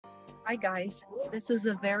Hi guys, this is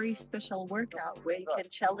a very special workout where you can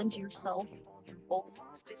challenge yourself all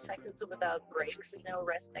 60 seconds without breaks, no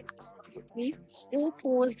rest exercise with me, or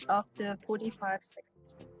pause after 45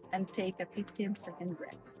 seconds and take a 15-second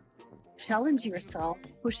rest. Challenge yourself,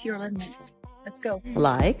 push your limits. Let's go.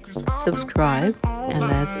 Like, subscribe, and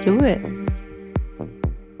let's do it.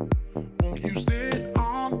 Won't you sit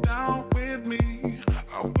on down with me?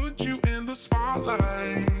 I'll put you in the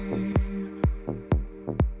spotlight.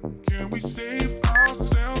 Can we save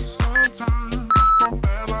ourselves some time from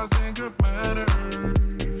bad lies and good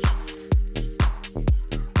manners?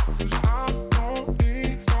 'Cause I know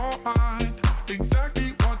in your mind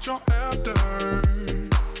exactly what you're after.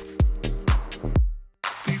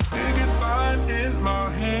 These figures lying in my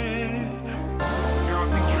head got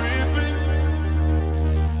me tripping.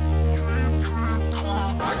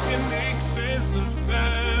 I can make sense of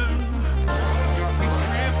them. Got me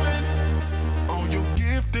tripping. Oh, you're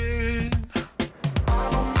gifted. I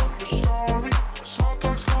don't know your story. Small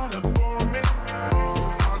talk's gonna bore me.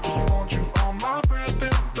 I just want you on my breath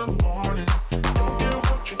in the morning. Don't get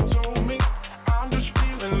what you told me. I'm just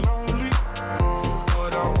feeling lonely.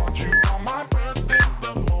 But I want you on my breath in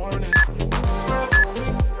the morning.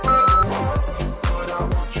 But I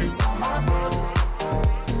want you on my breath.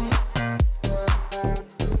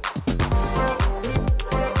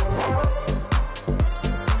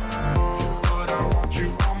 But I want you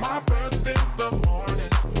on my breath in the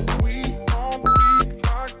morning. We don't be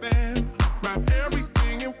like them. Wrap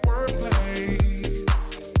everything in wordplay.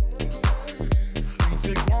 We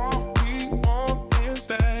take what we want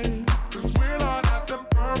instead. 'Cause we're not after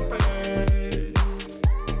perfect.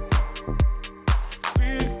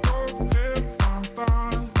 We don't live on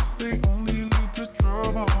thoughts. They only lead to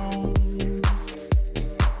trouble.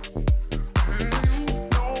 You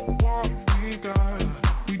know what we got.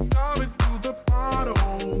 We dive into the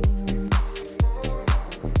bottle.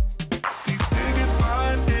 These figures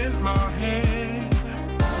lying in my head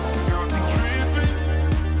got me tripping.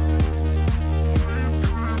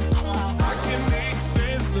 I can make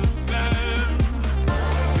sense of them.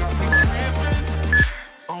 Got me tripping.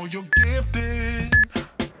 Oh, you're gifted.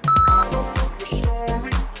 I don't know your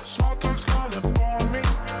story. Small talk's gonna bore me.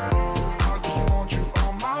 I just want you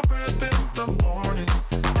on my breath in the morning.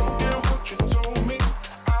 Don't get what you told me.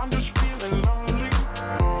 I'm just feeling lonely.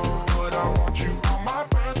 But I want you on my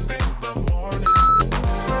breath in the morning.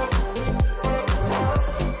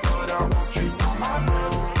 But I want you on my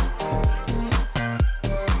breath.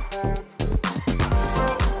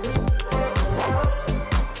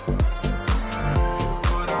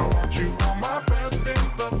 But I want you on my breath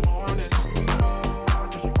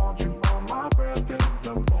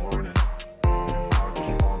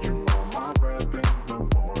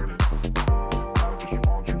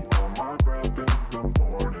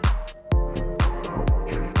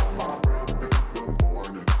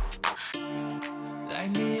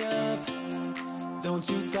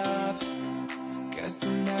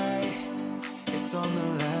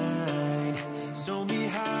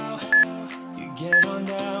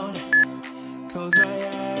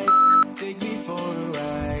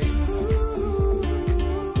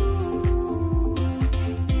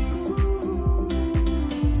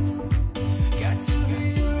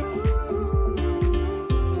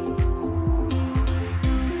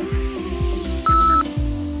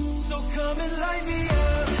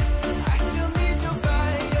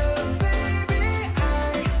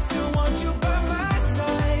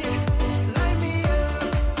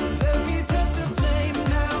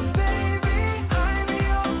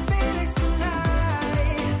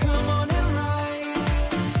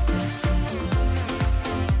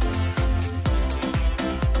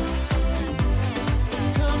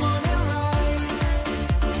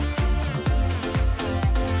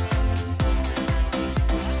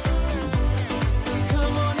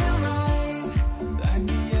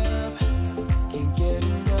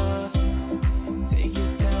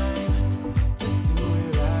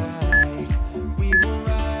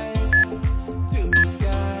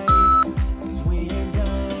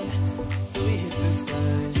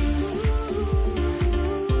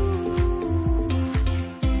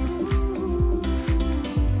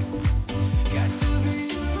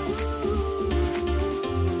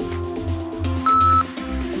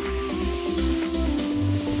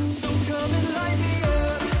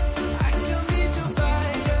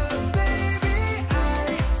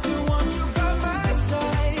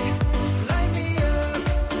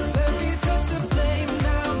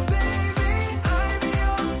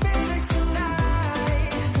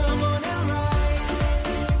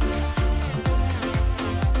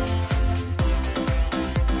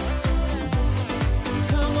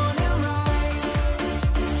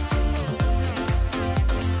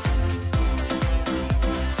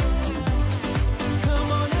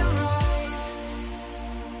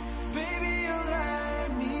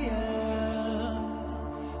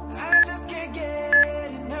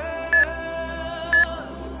get enough,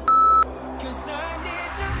 'cause I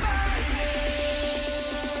need your fire.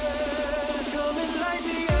 So come and light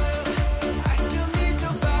me up. I still need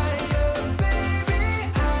your fire, baby.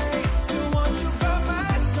 I still want you by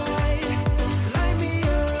my side. Light me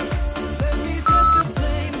up, let me touch the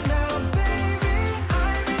flame now, baby.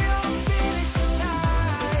 I'm your Phoenix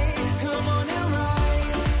tonight. Come on and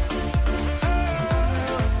rise.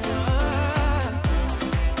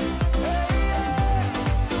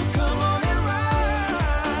 So come on and rise.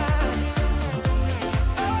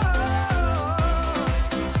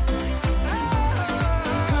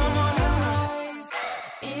 Come on and rise.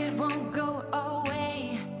 It won't go away.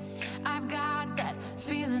 I've got that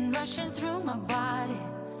feeling rushing through my body.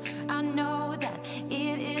 I know that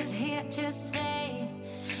it is here to stay.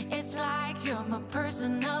 It's like you're my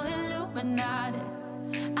personal Illuminati.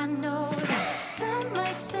 I know that some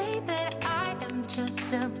might say that I am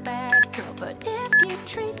just a bad girl, but if you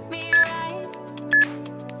treat me right,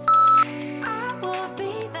 I will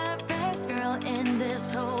be the best girl in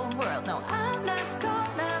this whole world. No, I'm not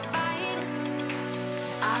gonna bite.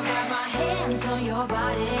 I got my hands on your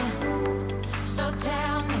body. So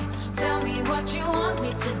tell me what you want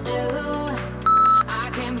me to do. I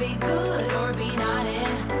can be good or be naughty,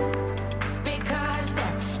 because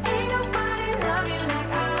there ain't nobody love you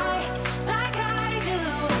like I do, like I do,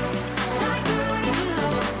 like I do,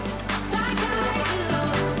 like I do,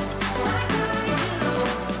 like I do,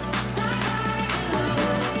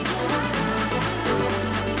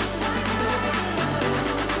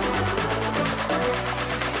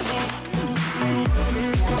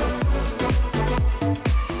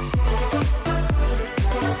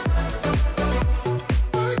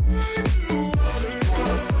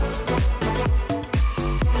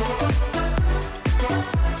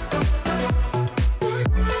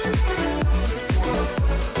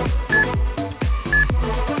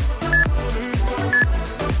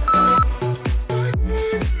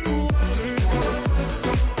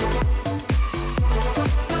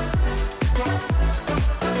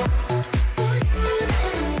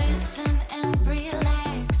 Listen and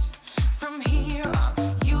relax. From here on,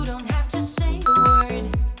 you don't have to say a word.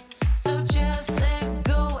 So just let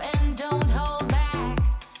go and don't hold back.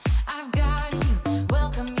 I've got you,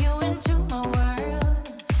 welcome you into my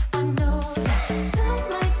world. I know that some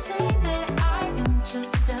might say that I am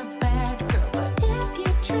just a bad girl, but if you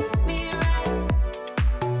treat me right,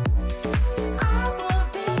 I will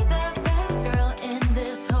be the best girl in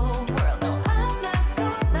this whole world. No, I'm not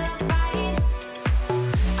gonna bite.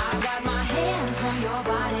 I've got my hands on your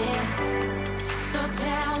body. So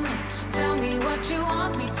tell me what you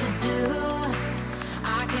want me to do.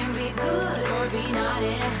 I can be good or be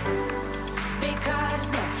naughty,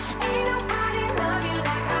 because there ain't nobody love you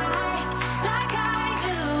like I do, like I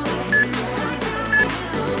do, like I do,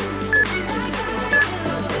 like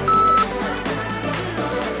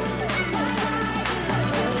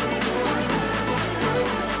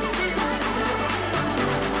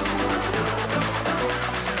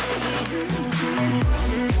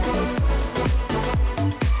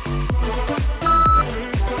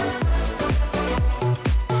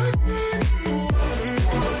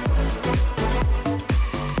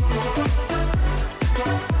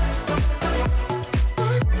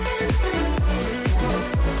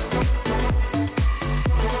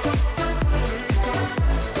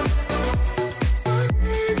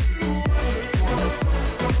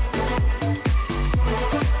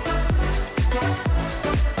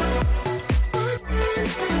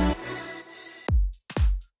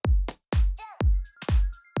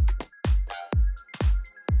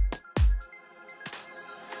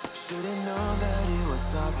Should've known that it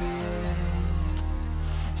was obvious.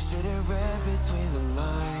 Should've read between the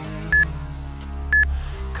lines.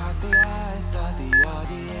 Caught the eyes of the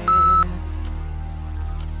audience.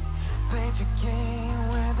 Played your game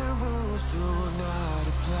where the rules do not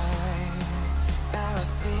apply. Now I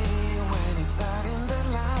see when it's out in the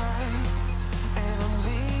light, and I'm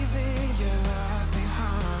leaving your love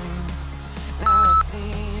behind. Now I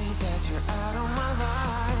see that you're out of my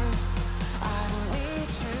life. I don't need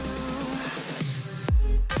you.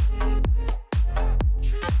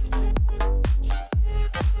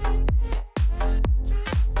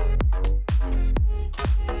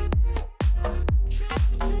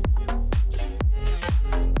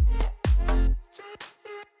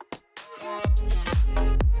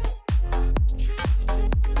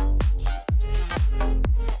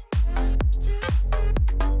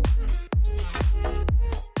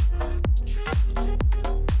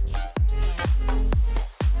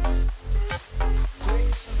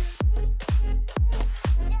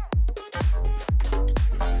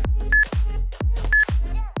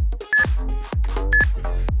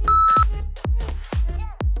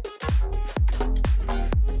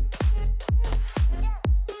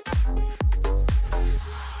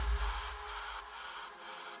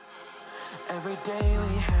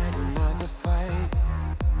 we had another fight.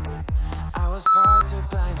 I was far too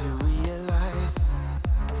blind to realize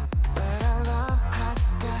that our love had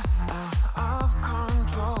got out of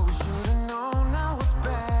control. Should've known I was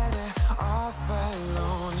better off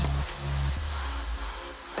alone.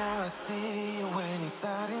 Now I see you when it's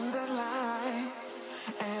out in the light,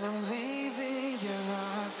 and I'm leaving your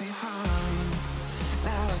love behind.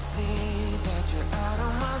 Now I see that you're out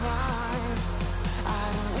of my life. I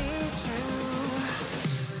don't need you.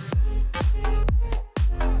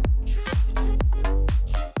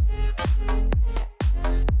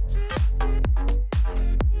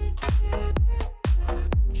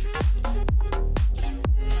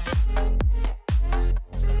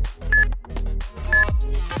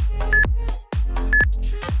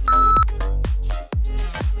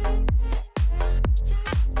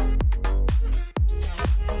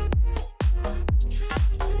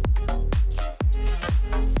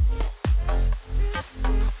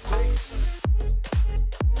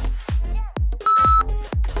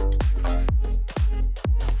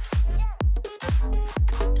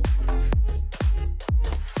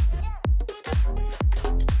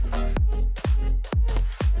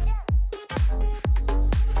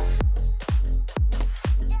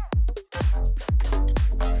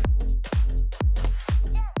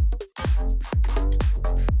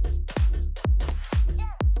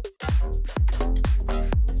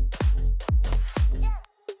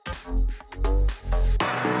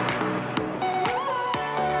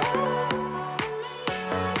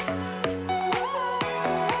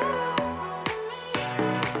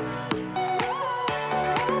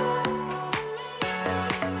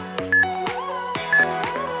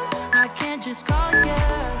 Just call you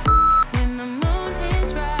when the moon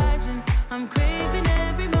is rising. I'm craving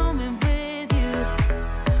every moment with you.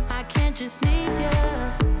 I can't just need you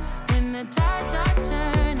when the tides are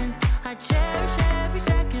turning. I cherish every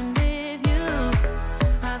second with you.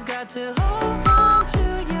 I've got to hold on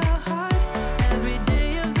to your heart every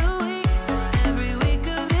day of the week, every week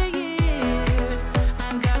of the year.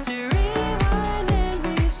 I've got to rewind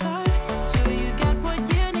and restart till you get what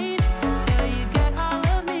you need, till you get all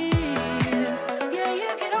of me. Yeah,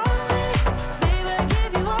 you get all of me, baby, I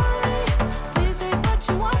give you all of me. Please take what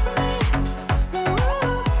you want from me. Ooh,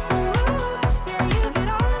 ooh, yeah, you get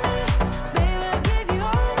all of me, baby, I give you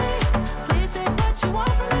all of me. Please take what you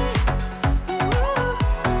want from me. Ooh,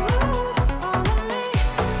 ooh, all of me.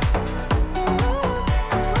 Ooh, ooh,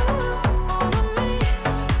 all of me.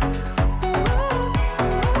 Ooh,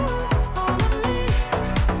 all of me.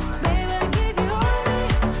 Baby, I give you all of me.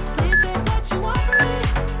 Please take what you want from me.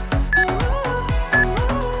 Ooh,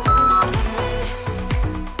 all of me.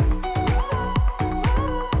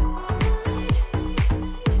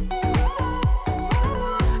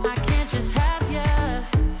 I can't just have you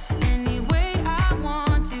any way I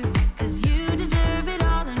want to, 'cause you deserve it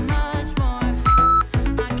all and much more.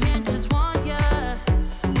 I can't just want you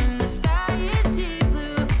when the sky is deep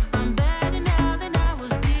blue. I'm better now than I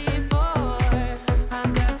was before.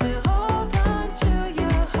 I've got to hold on to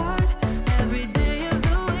your heart every day of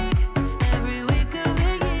the week, every week of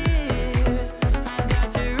the year. I've got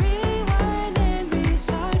to rewind and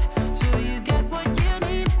restart till you get what you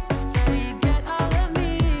need, till you get all of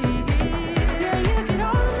me. Yeah, you get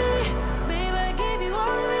all of me, baby, I give you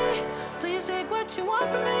all of me. Please take what you want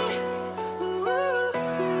from me. Ooh,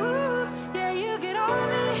 ooh, yeah, you get all of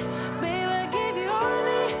me, baby, I give you all of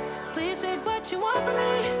me. Please take what you want from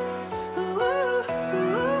me. Ooh,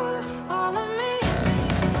 ooh, all of me.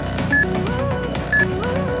 Ooh,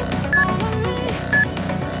 ooh, all of me.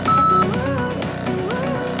 Ooh, ooh,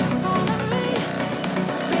 all of me.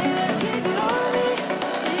 Baby, I give you all of me.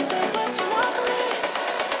 Please take what you want from me.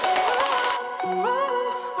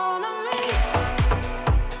 Ooh, all of me.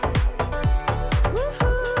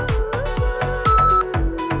 Woohoo.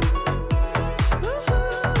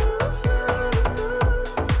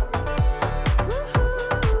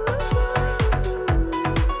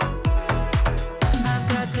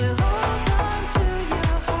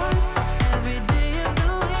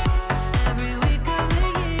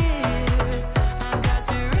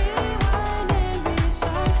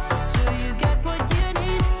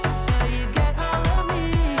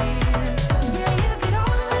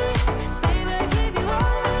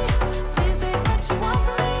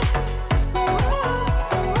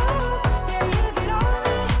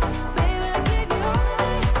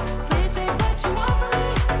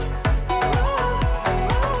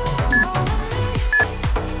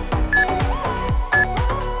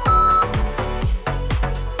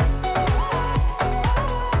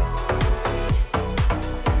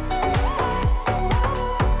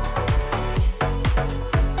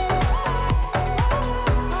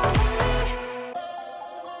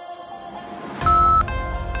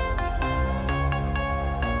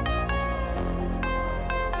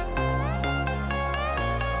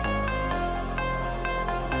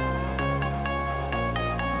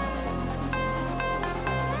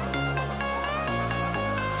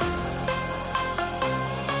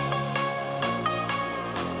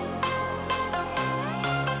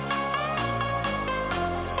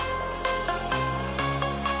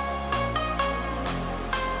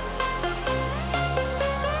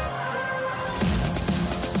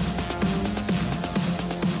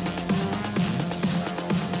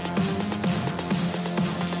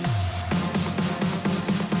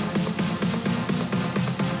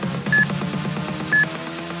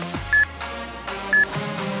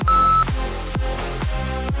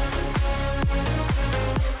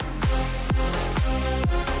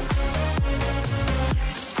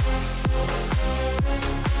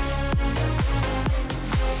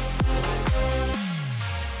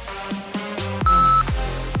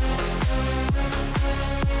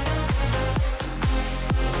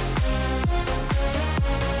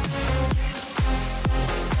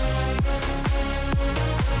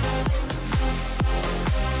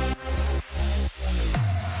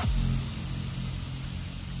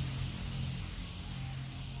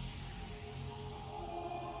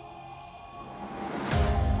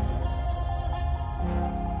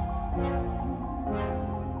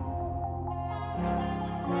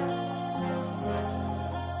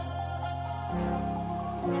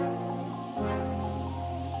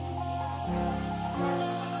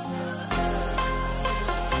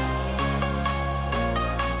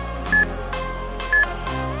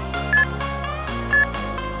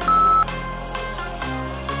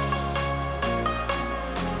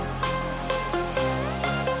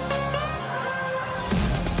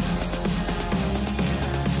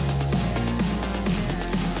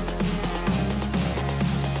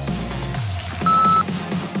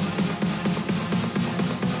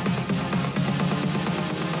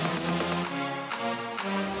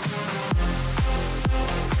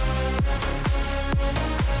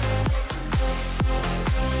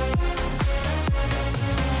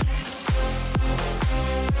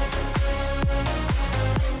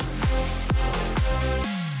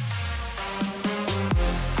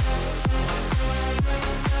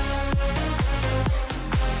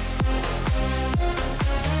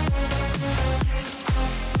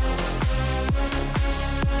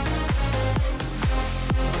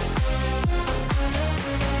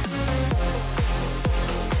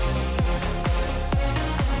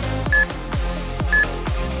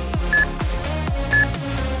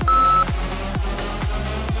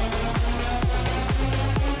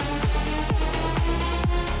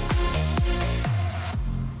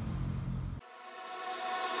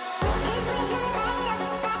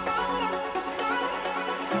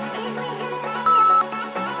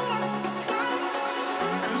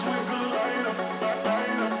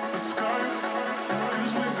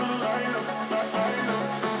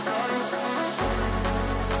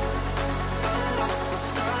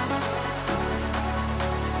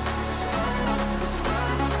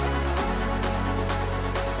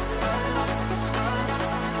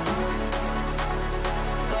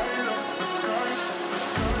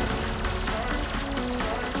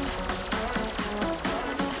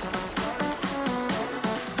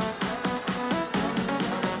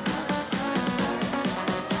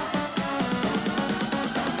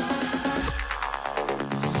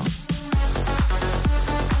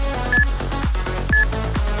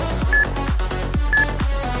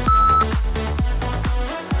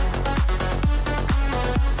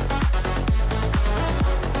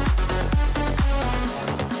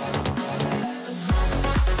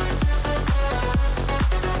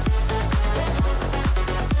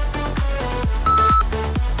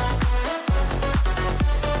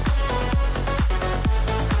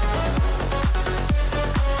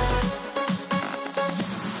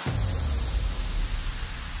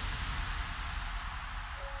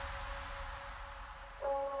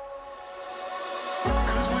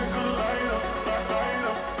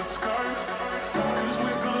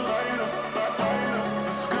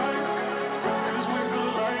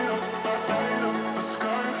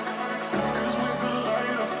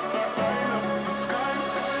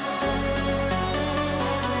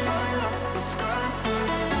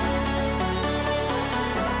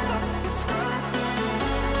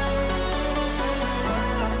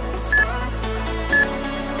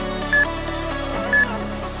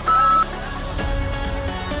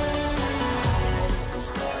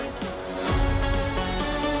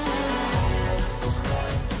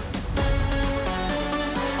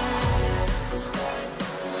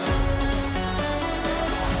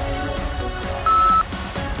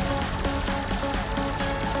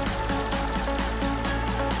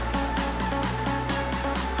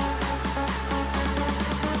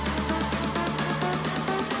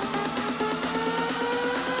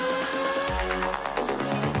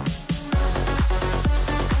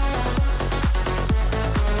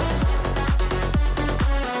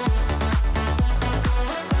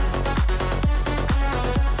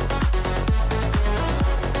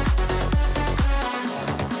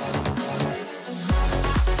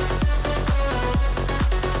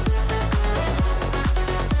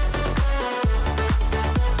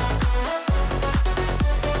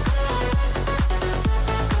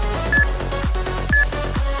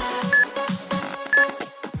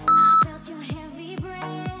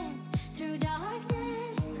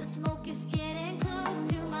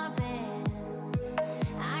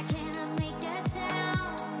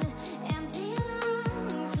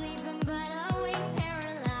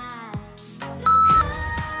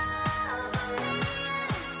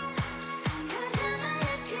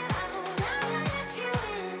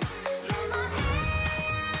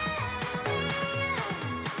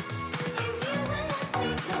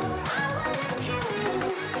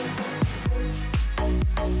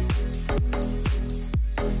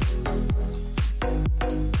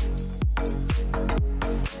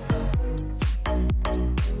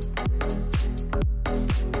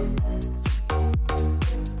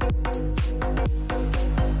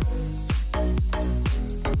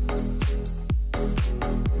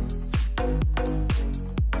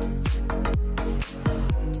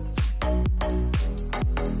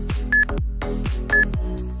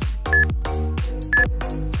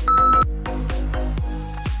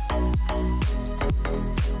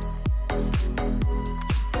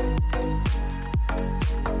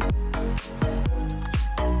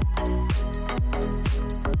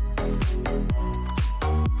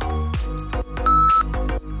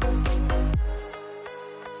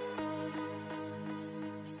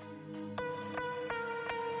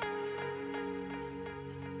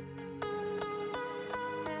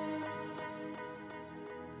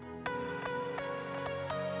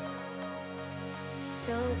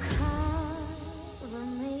 So cover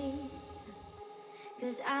me,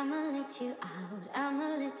 'cause I'ma let you out, I'ma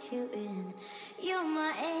let you in. You're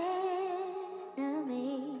my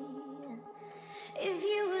enemy. If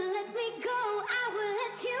you would let me go, I will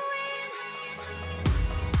let you in.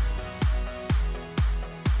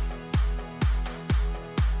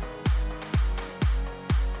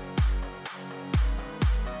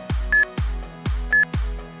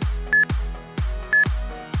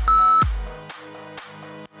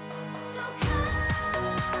 So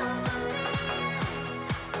cover me,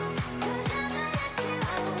 'cause I'ma let you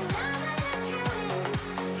out, I'ma let you in.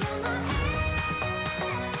 You're my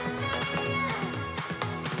enemy.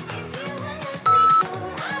 If you would let me go,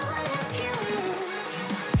 I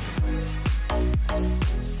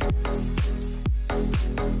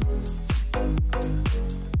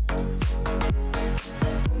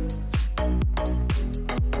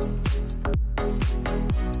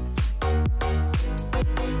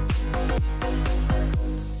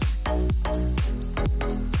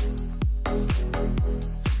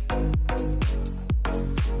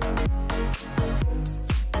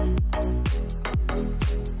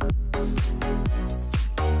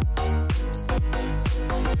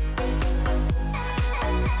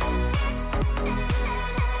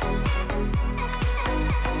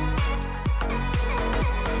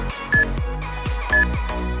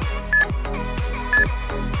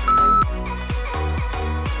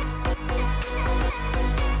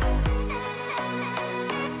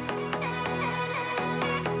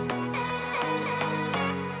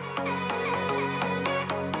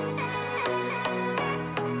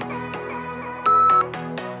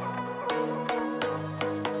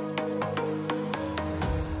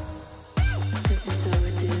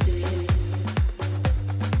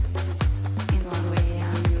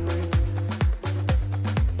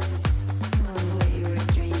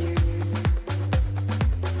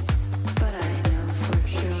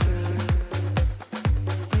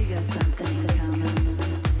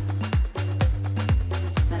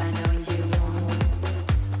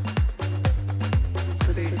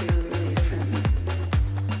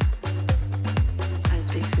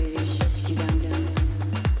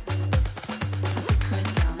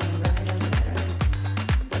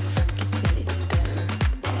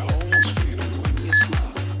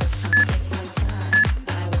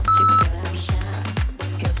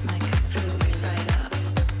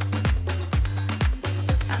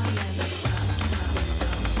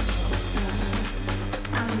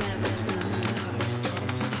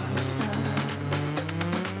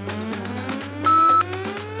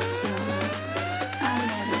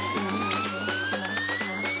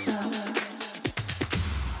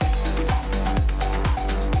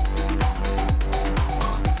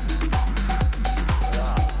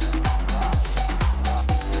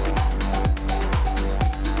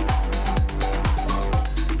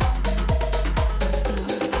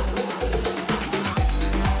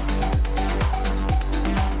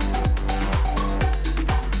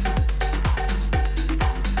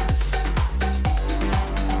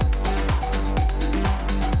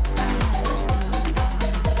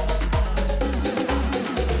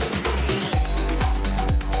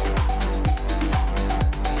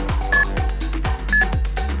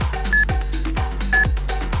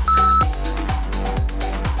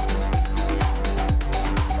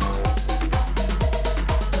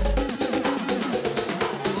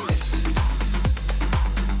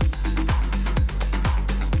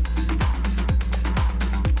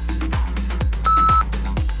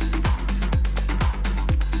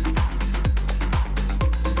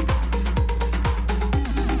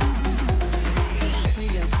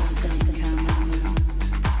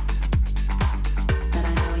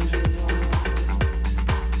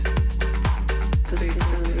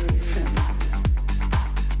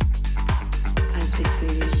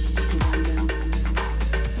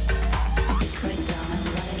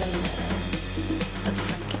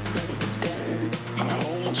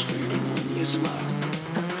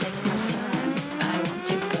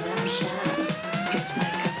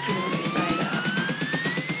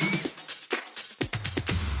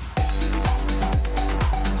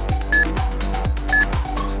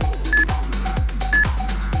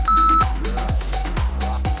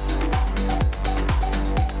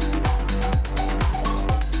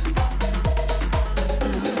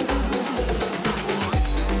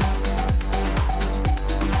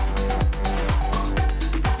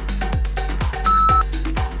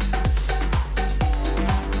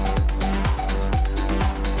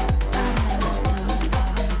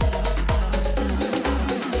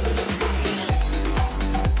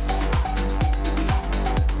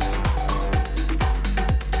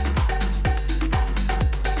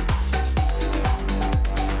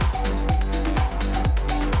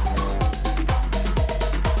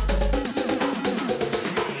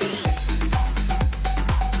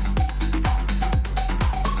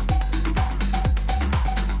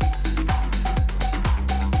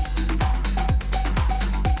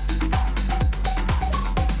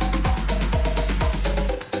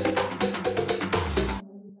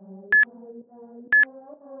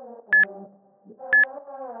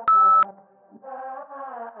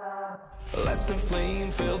Let the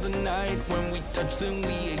flame fill the night. When we touch, then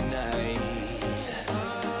we ignite.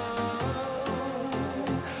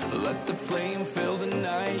 Let the flame fill the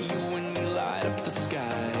night. You and me light up the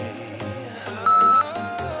sky.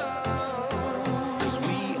 'Cause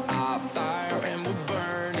we are fire and we're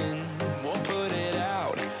burning. Won't put it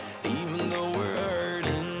out, even though we're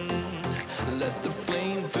hurting. Let the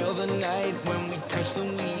flame fill the night. When we touch,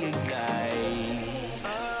 then we ignite.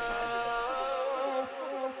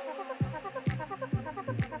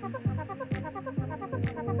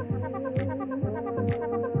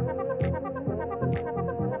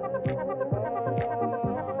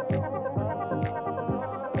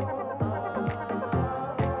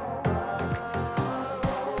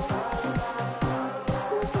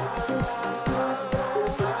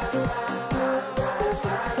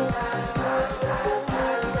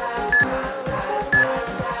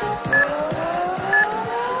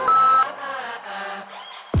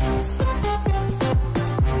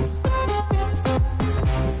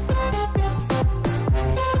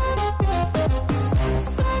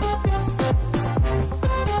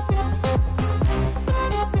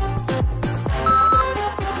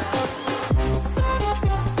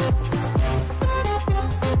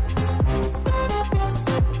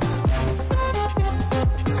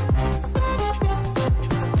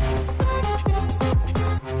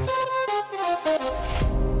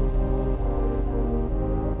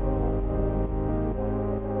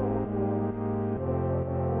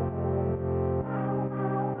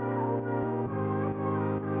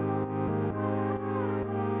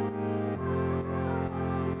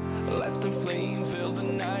 Let the flame fill the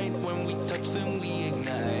night. When we touch, then we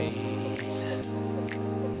ignite.